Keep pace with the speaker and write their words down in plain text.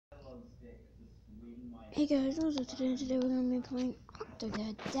Hey guys, what's up today? Today we're going to be playing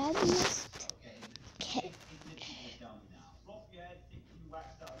Octodad. Dad missed K. Wow,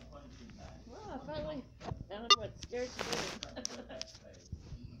 I finally found what scared you.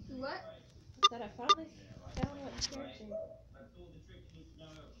 What? I said I finally found what scared you.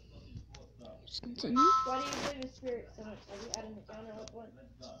 Just continue. Why do you believe in spirits so much? Have you had an encounter with one?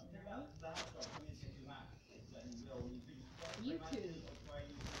 YouTube.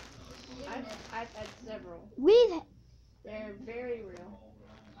 I've had several. They're very real.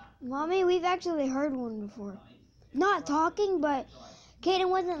 We've actually heard one before. Not talking, but Kaden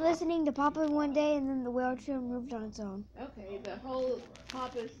wasn't listening to Papa one day, and then the wheelchair moved on its own. Okay, the whole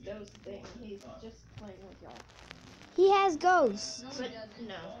Papa's ghost thing, he's just playing with y'all. He has ghosts. No, he But doesn't.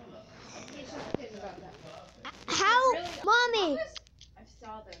 no. He's just kidding about that. How? Really? Mommy! I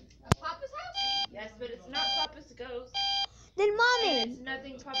saw them. At Papa's house? Yes, but it's not Papa's ghost. Then And Mommy! it's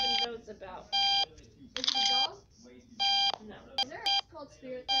nothing Papa knows about. Is it a doll? No. Is there a called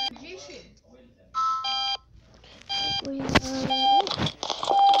spirit there? Magician. We are...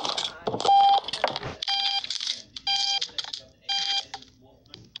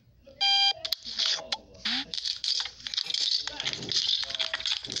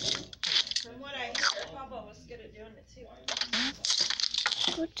 From what I hear, Papa was good at doing it too.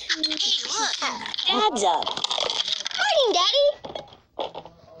 Go to... Hey, look! Dad's up! Morning, Daddy!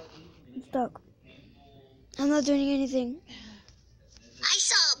 I'm stuck. I'm not doing anything. I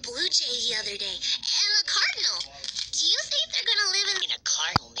saw a blue jay the other day, and a cardinal. Do you think they're gonna live in a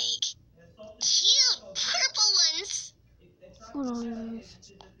cardinal make? Cute purple ones. Hold on, guys.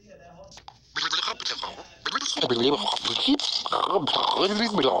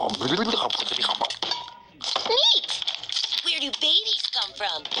 Neat! Where do babies come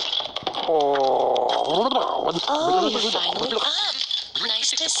from? Oh, you're finally up.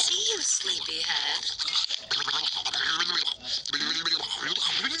 Nice to see you, sleepyhead.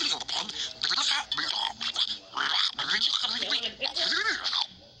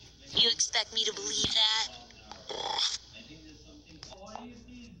 You expect me to believe that?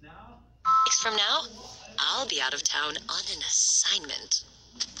 Weeks from now, I'll be out of town on an assignment.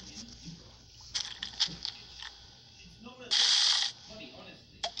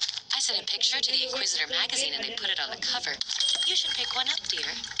 I sent a picture to the Inquisitor magazine and they put it on the cover. You should pick one up, dear.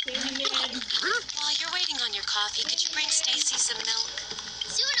 While you're waiting on your coffee, could you bring Stacy some milk?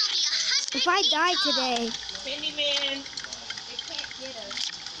 Soon I'll be 100 If I feet die tall. today, Candyman! It can't get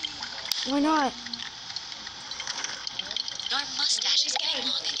us. why not? Your mustache is getting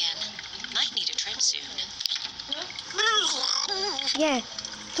long again. Might need a trim soon. Yeah.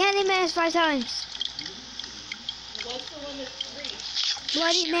 Candyman is 5 times. What's the one that's 3?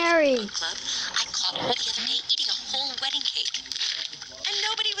 Bloody Mary. Club, I caught her the other day eating a whole wedding cake. And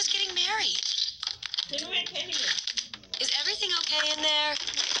nobody was getting married. Candyman! Is everything okay in there?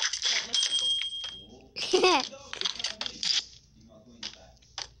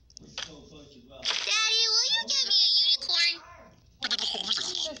 Daddy, will you get me a unicorn?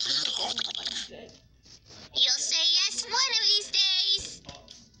 You'll say yes one of these days.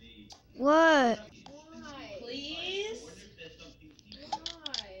 What? Why? Please?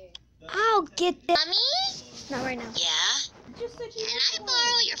 Why? I'll get this. Mommy? Not right now. Yeah? Just said you Can I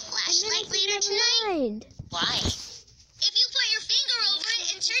borrow your flashlight later tonight? Mind. Why? If you put your finger over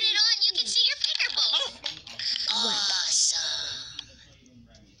it and turn it on, you can see your finger bones. Awesome.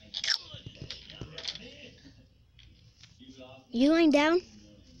 You laying down?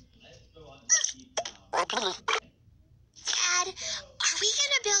 Dad, are we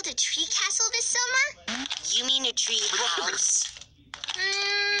gonna build a tree castle this summer? You mean a tree house? No.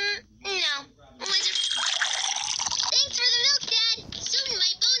 Thanks for the milk, Dad. Soon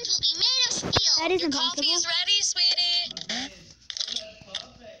my bones will be made of steel. That is Your impossible. coffee is ready, sweetie.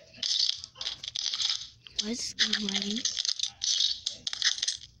 What's going on?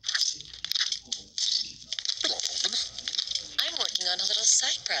 I'm working on a little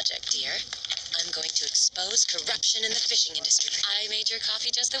side project, dear. I'm going to expose corruption in the fishing industry. I made your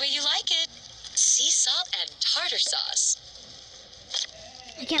coffee just the way you like it. Sea salt and tartar sauce.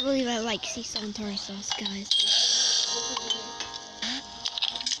 I can't believe I like sea salt and tartar sauce, guys.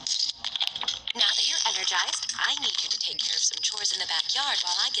 Now that you're energized, I need you to take care of some chores in the backyard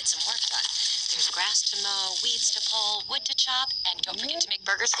while I get some work done. There's grass to mow, weeds to pull, wood to chop, and don't forget to make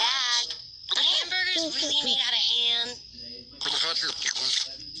burgers. Dad, are hamburgers really made out of ham? Whoa.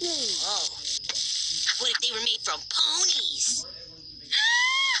 What if they were made from ponies?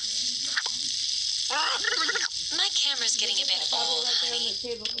 My camera's getting a bit old, honey.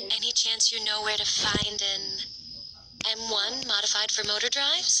 Any chance you know where to find an M1 modified for motor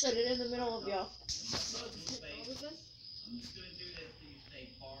drives? Put it in the middle of y'all. What was this?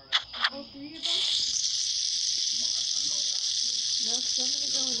 All three of them? No, 'cause I'm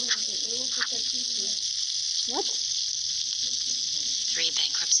gonna go in there, but it will protect you too. What? 3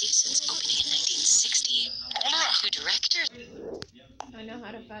 bankruptcies since opening in 1960. 2 directors I know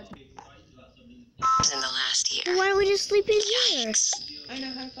how to fight. in the last year. Then why don't we just sleep in here? Yikes. I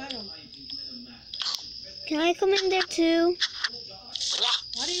know how to fight them. Can I come in there too?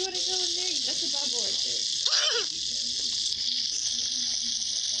 Why do you want to go in there? That's a Bible right there.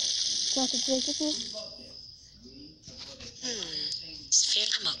 So I can sleep with you? Sphere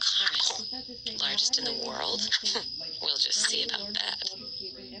Mokaran, Just have to say, largest in the "God, world. We'll just see about Lord, that. Lord,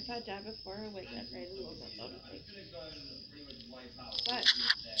 keep me. If I die before I wake, I pray the Lord not to take me. But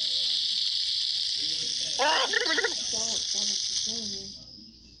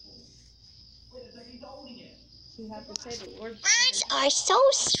you have to say the Lord's Birds are so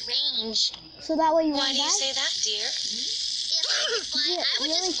strange. So that way you Why won't do you die? say that, dear? If I could fly, Yeah, I would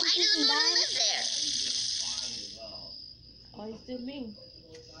really just fly to keep the you moon and dying? live there. always did me.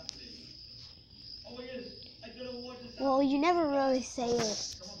 Well, you never really say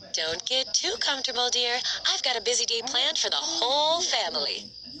it. Don't get too comfortable, dear. I've got a busy day planned for the whole family.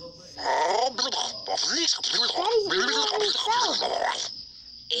 Daddy's eating it himself.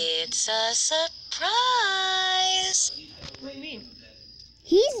 It's a surprise. What do you mean?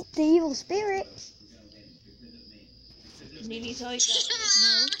 He's the evil spirit. Nene tell you that?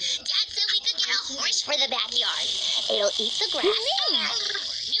 Mom, Dad said we could get a horse for the backyard. It'll eat the grass.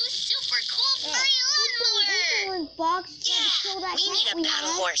 New super cool furry lawnmower. When Fox tried to kill that We cat need a we battle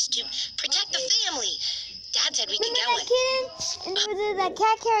had. horse to protect the family. Dad said we could Remember get that one. kitten? And there was that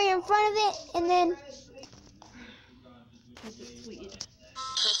cat carrier in front of it, and then That's a Swede.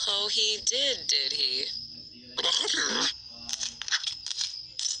 Oh, he did he?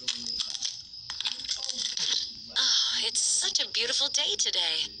 Oh, it's such a beautiful day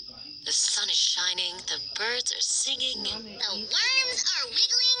today. The sun is shining, the birds are singing. The worms are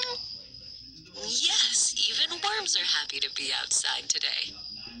wiggling. Yes, even worms are happy to be outside today.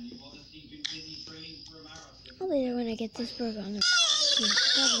 I'll be there when I get this burger on the. Can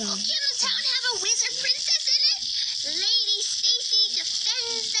the town have a wizard princess in it? Lady Stacy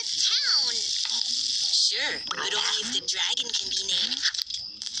defends the town. Sure, but only if the dragon can be named.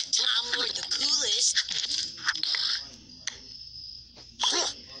 Tom Lord the coolest.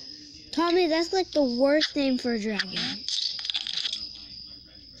 Tommy, that's like the worst name for a dragon.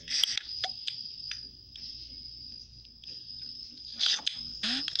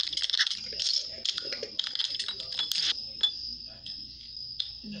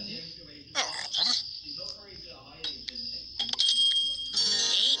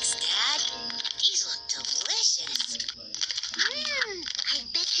 Thanks, Dad. These look delicious. I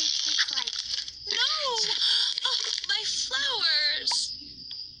bet they taste like... No! Oh, my flowers!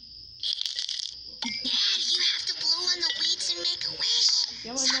 Dad, you have to blow on the weeds and make a wish. You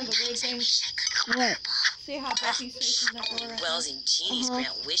want to know the weird thing? What? See how Buffy's facing that door right Wells and genies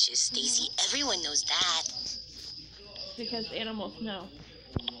grant wishes, Stacy. Everyone knows that. now? Because animals know.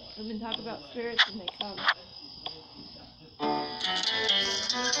 Women talk about spirits and they come.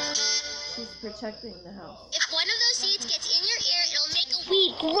 She's protecting the house. If one of those seeds gets in your ear, it'll make a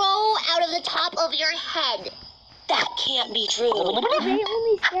weed grow out of the top of your head. That can't be true. Are they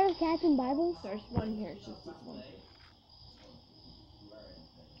only scared of cats in Bibles? There's one here. She sees one.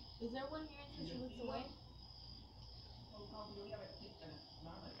 Is there one here until she looks away?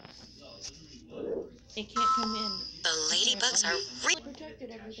 It can't come in. The ladybugs are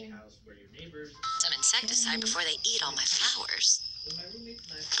Protected everything. some insecticide before they eat all my flowers.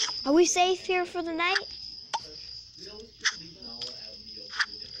 Are we safe here for the night?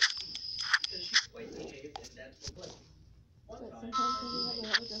 But sometimes when you have a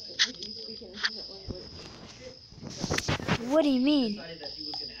holocaust, it makes you speak in a different language. What do you mean? The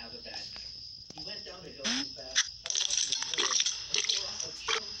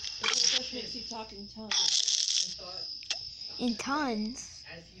holocaust makes you talk in tongues. In tons.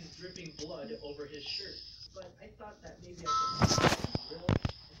 As he's dripping blood over his shirt. But I thought that maybe I could grill and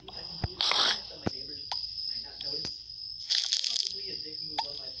see if I can do it that my neighbors might not notice. Probably a dick move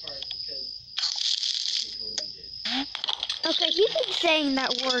on my part because they totally did. Okay, he keeps saying that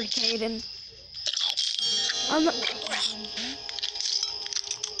word, Caden.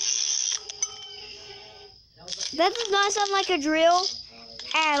 That does not sound like a drill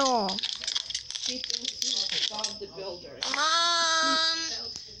at all. She thinks he's God the Builder. Mom!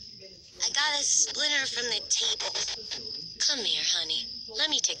 I got a splinter from the table. Come here, honey. Let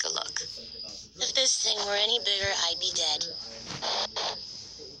me take a look. If this thing were any bigger, I'd be dead.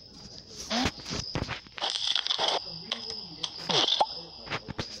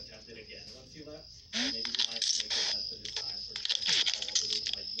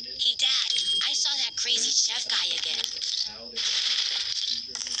 Hey, Dad, I saw that crazy chef guy again.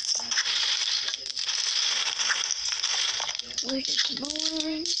 We're just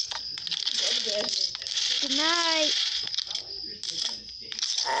moving. Good night.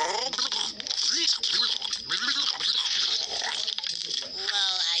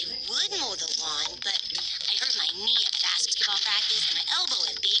 Well, I would mow the lawn, but I hurt my knee at basketball practice and my elbow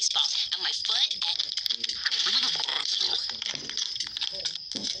at baseball and my foot at...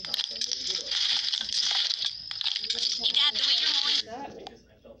 Hey, Dad, the way you're mowing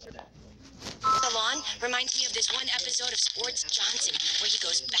the lawn reminds me of this one episode of Sports Johnson where he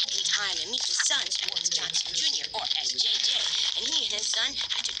goes back in time and meets his son, Sports Johnson Jr., or SJJ, and he and his son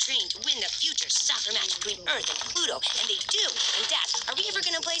have to train to win the future soccer match between Earth and Pluto, and they do. And Dad, are we ever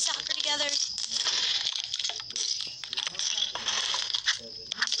going to play soccer together?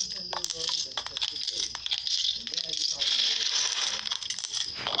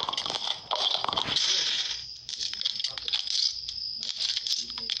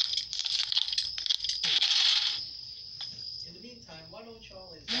 In the meantime, why don't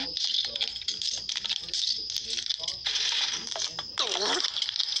y'all indulge yourselves with some first with today's sponsor?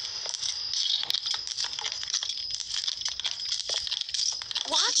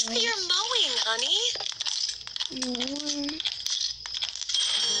 Watch for your mowing, honey.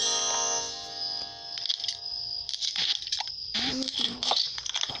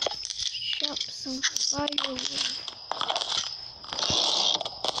 Shop some firewood.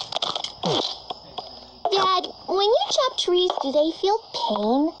 Dad, when you chop trees, do they feel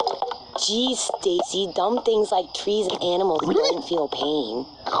pain? Geez, Stacy, dumb things like trees and animals don't feel pain.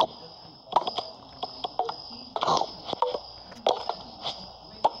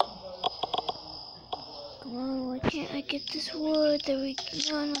 Come on, why can't I get this wood? There we go.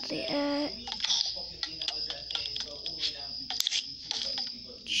 No, not the at.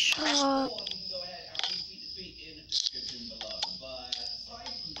 Chop.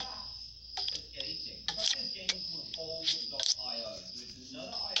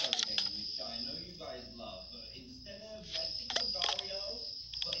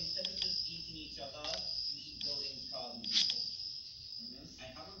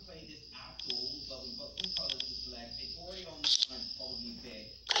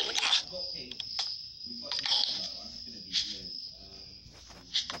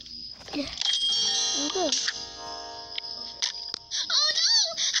 Yeah. Okay. Oh no!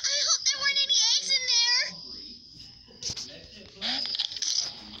 I hope there weren't any eggs in there!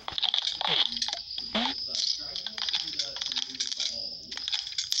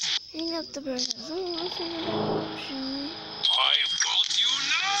 Hang up the birds. Oh, I'll send it back, shall I've got you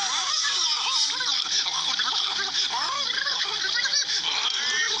now! I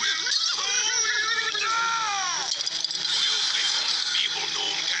will slow you down! You think one feeble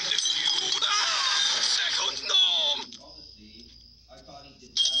gnome can dispute? Second gnome!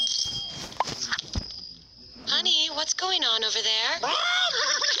 Honey, what's going on over there?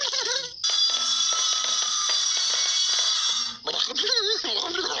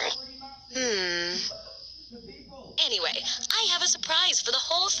 Anyway, I have a surprise for the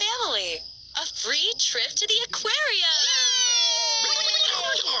whole family. A free trip to the aquarium.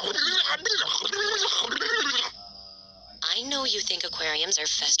 I know you think aquariums are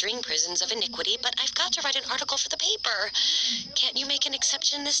festering prisons of iniquity, but I've got to write an article for the paper. Can't you make an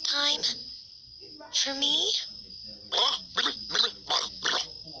exception this time? For me?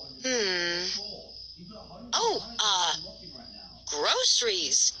 Oh,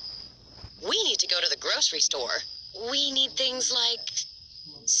 groceries. We need to go to the grocery store. We need things like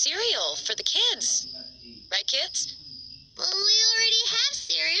cereal for the kids. Right, kids? Well, we already have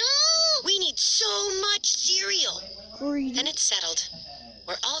cereal. We need so much cereal. Greedy. Then it's settled.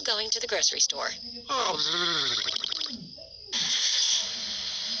 We're all going to the grocery store.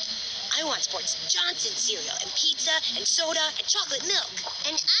 I want Sports Johnson cereal and pizza and soda and chocolate milk.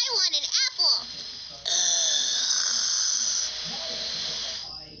 And I want an apple.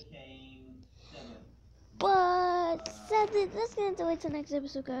 But sadly, that's gonna have to wait till next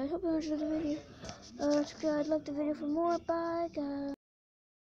episode, guys. Hope you enjoyed the video. Subscribe, like the video for more. Bye, guys.